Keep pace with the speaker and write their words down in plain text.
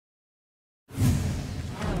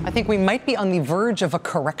I think we might be on the verge of a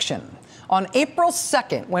correction. On April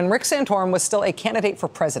 2nd, when Rick Santorum was still a candidate for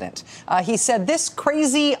president, he said this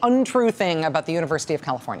crazy, untrue thing about the University of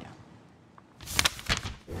California.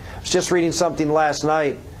 I was just reading something last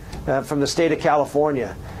night from the state of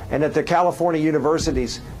California, and at the California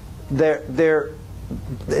universities,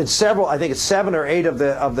 it's several, I think it's 7 or 8 of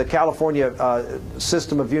the California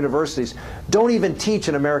system of universities don't even teach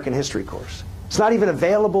an American history course. It's not even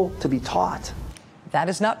available to be taught. That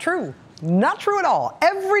is not true. Not true at all.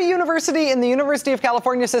 Every university in the University of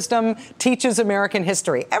California system teaches American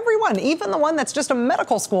history. Everyone, even the one that's just a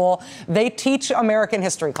medical school, they teach American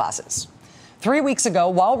history classes. 3 weeks ago,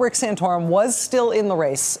 while Rick Santorum was still in the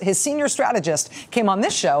race, his senior strategist came on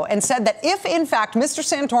this show and said that if, in fact, Mr.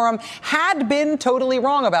 Santorum had been totally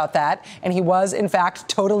wrong about that, and he was, in fact,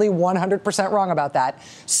 totally 100% wrong about that,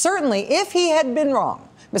 certainly if he had been wrong,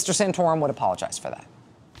 Mr. Santorum would apologize for that.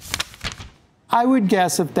 I would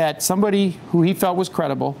guess if that somebody who he felt was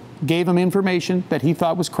credible gave him information that he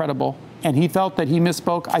thought was credible, and he felt that he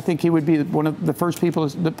misspoke, I think he would be one of the first people,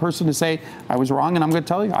 the person to say, I was wrong, and I'm going to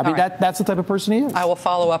tell you. I mean, that's the type of person he is. I will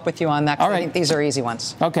follow up with you on that, because I think these are easy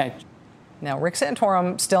ones. Okay. Now, Rick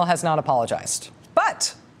Santorum still has not apologized,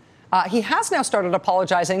 but he has now started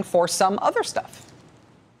apologizing for some other stuff.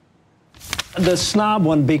 The snob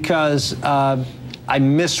one, because I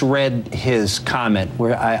misread his comment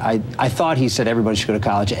where I thought he said everybody should go to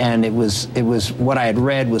college, and it was what I had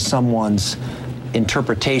read was someone's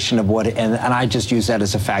interpretation of what, and I just used that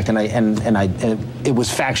as a fact, and it was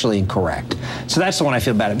factually incorrect. So that's the one I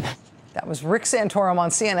feel bad about. That was Rick Santorum on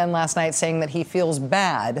CNN last night saying that he feels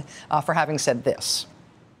bad for having said this.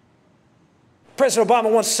 President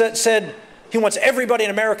Obama once said he wants everybody in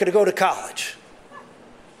America to go to college.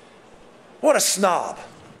 What a snob.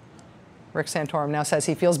 Rick Santorum now says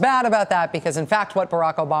he feels bad about that because, in fact, what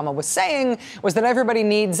Barack Obama was saying was that everybody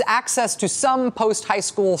needs access to some post-high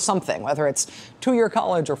school something, whether it's 2-year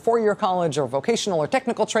college or 4-year college or vocational or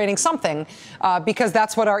technical training, something, because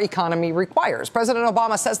that's what our economy requires. President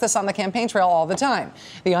Obama says this on the campaign trail all the time.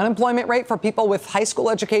 The unemployment rate for people with high school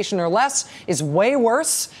education or less is way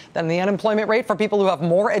worse than the unemployment rate for people who have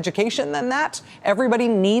more education than that. Everybody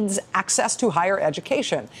needs access to higher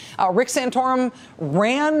education. Rick Santorum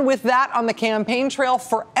ran with that on the campaign trail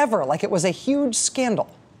forever, like it was a huge scandal.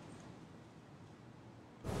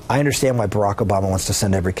 I understand why Barack Obama wants to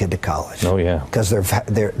send every kid to college. Oh, yeah. Because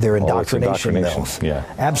they're indoctrination mills. Yeah.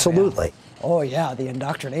 Absolutely. Oh, yeah, the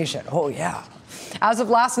indoctrination. Oh, yeah. As of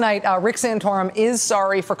last night, Rick Santorum is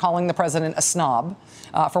sorry for calling the president a snob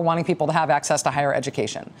for wanting people to have access to higher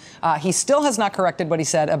education. He still has not corrected what he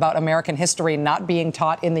said about American history not being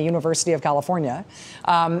taught in the University of California.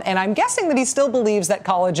 And I'm guessing that he still believes that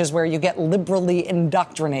college is where you get liberally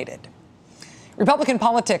indoctrinated. Republican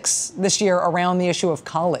politics this year around the issue of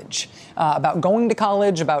college, about going to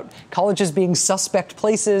college, about colleges being suspect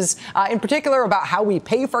places, in particular about how we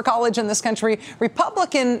pay for college in this country.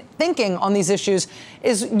 Republican thinking on these issues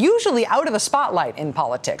is usually out of the spotlight in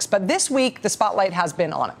politics, but this week the spotlight has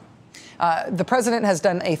been on it. The president has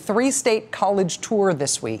done a 3-state college tour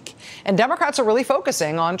this week, and Democrats are really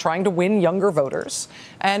focusing on trying to win younger voters.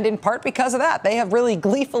 And in part because of that, they have really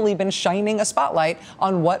gleefully been shining a spotlight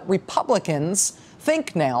on what Republicans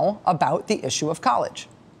think now about the issue of college.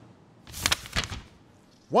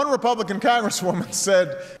 One Republican congresswoman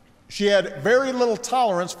said she had very little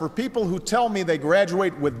tolerance for people who tell me they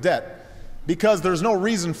graduate with debt because there's no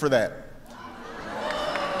reason for that.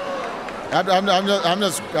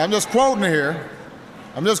 I'm just quoting here.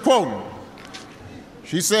 I'm just quoting.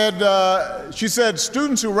 She said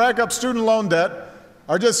students who rack up student loan debt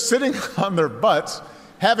are just sitting on their butts,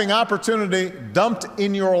 having opportunity dumped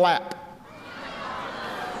in your lap.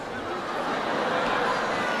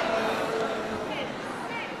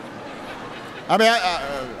 I mean,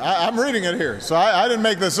 I'm reading it here, so I didn't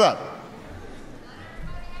make this up.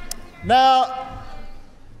 Now,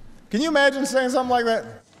 can you imagine saying something like that?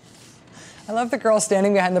 I love the girl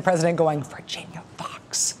standing behind the president going, Virginia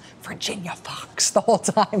Fox, the whole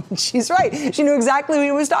time. She's right. She knew exactly what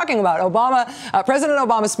he was talking about. President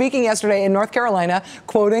Obama speaking yesterday in North Carolina,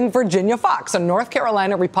 quoting Virginia Fox, a North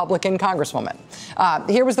Carolina Republican congresswoman.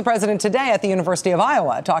 Here was the president today at the University of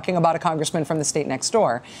Iowa talking about a congressman from the state next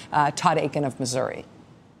door, Todd Akin of Missouri.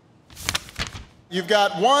 You've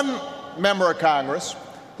got one member of Congress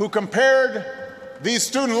who compared these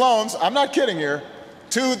student loans, I'm not kidding here,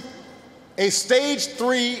 to a stage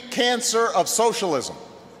 3 cancer of socialism.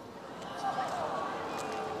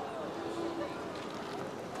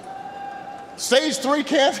 Stage 3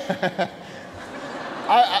 cancer?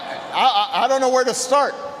 I don't know where to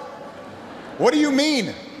start. What do you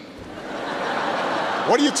mean?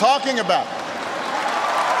 What are you talking about?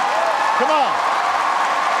 Come on.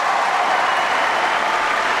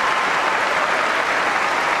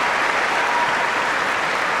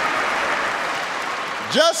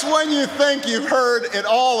 Just when you think you've heard it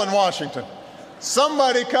all in Washington,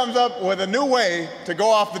 somebody comes up with a new way to go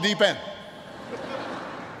off the deep end.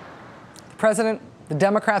 The president, the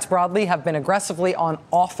Democrats broadly have been aggressively on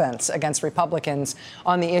offense against Republicans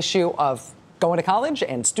on the issue of going to college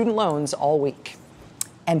and student loans all week.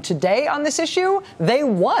 And today on this issue, they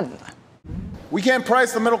won. We can't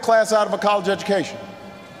price the middle class out of a college education.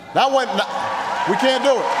 We can't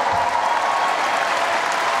do it.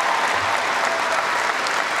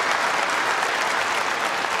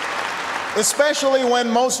 Especially when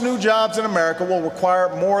most new jobs in America will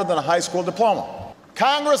require more than a high school diploma.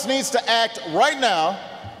 Congress needs to act right now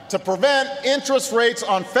to prevent interest rates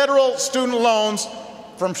on federal student loans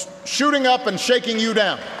from shooting up and shaking you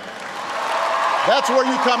down. That's where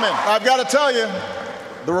you come in. I've got to tell you,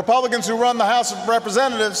 the Republicans who run the House of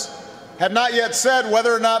Representatives have not yet said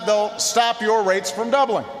whether or not they'll stop your rates from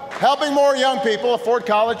doubling. Helping more young people afford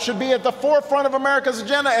college should be at the forefront of America's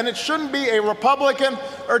agenda, and it shouldn't be a Republican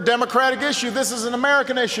or Democratic issue. This is an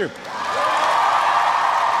American issue.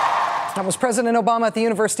 That was President Obama at the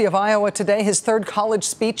University of Iowa today, his third college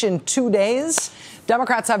speech in 2 days.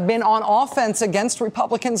 Democrats have been on offense against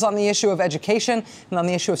Republicans on the issue of education and on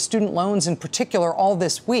the issue of student loans in particular all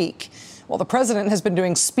this week. Well, the president has been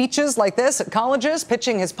doing speeches like this at colleges,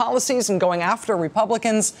 pitching his policies and going after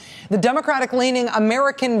Republicans. The Democratic-leaning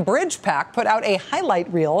American Bridge PAC put out a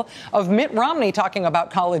highlight reel of Mitt Romney talking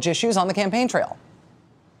about college issues on the campaign trail.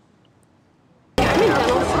 I'm in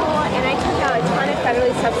dental school, and I took out a ton of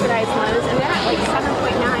federally subsidized loans, and they're at like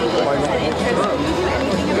 7.9% interest. Can you do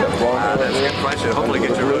anything about that? That's a good question. Hopefully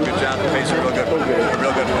get you a really good job that pays you real good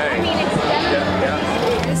pay. I mean,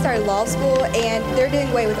 it's We started law school, and they're doing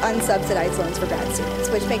away with unsubsidized loans for grad students,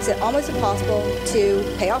 which makes it almost impossible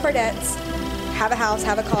to pay off our debts, have a house,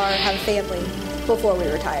 have a car, have a family before we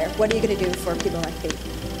retire. What are you going to do for people like me?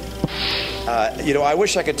 I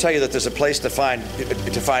wish I could tell you that there's a place to find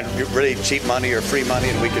really cheap money or free money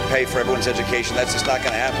and we could pay for everyone's education. That's just not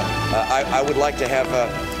going to happen. I would like to have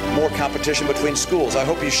more competition between schools. I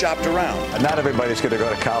hope you shopped around. Not everybody's going to go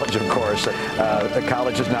to college, of course. The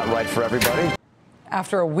college is not right for everybody.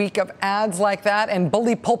 After a week of ads like that and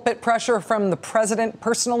bully pulpit pressure from the president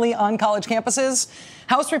personally on college campuses,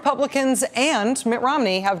 House Republicans and Mitt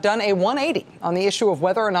Romney have done a 180 on the issue of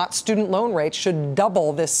whether or not student loan rates should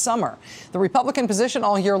double this summer. The Republican position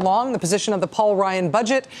all year long, the position of the Paul Ryan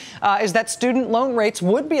budget, is that student loan rates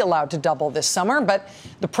would be allowed to double this summer. But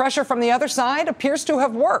the pressure from the other side appears to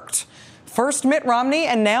have worked. First, Mitt Romney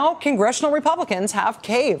and now congressional Republicans have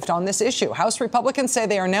caved on this issue. House Republicans say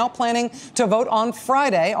they are now planning to vote on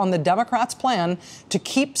Friday on the Democrats' plan to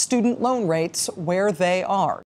keep student loan rates where they are.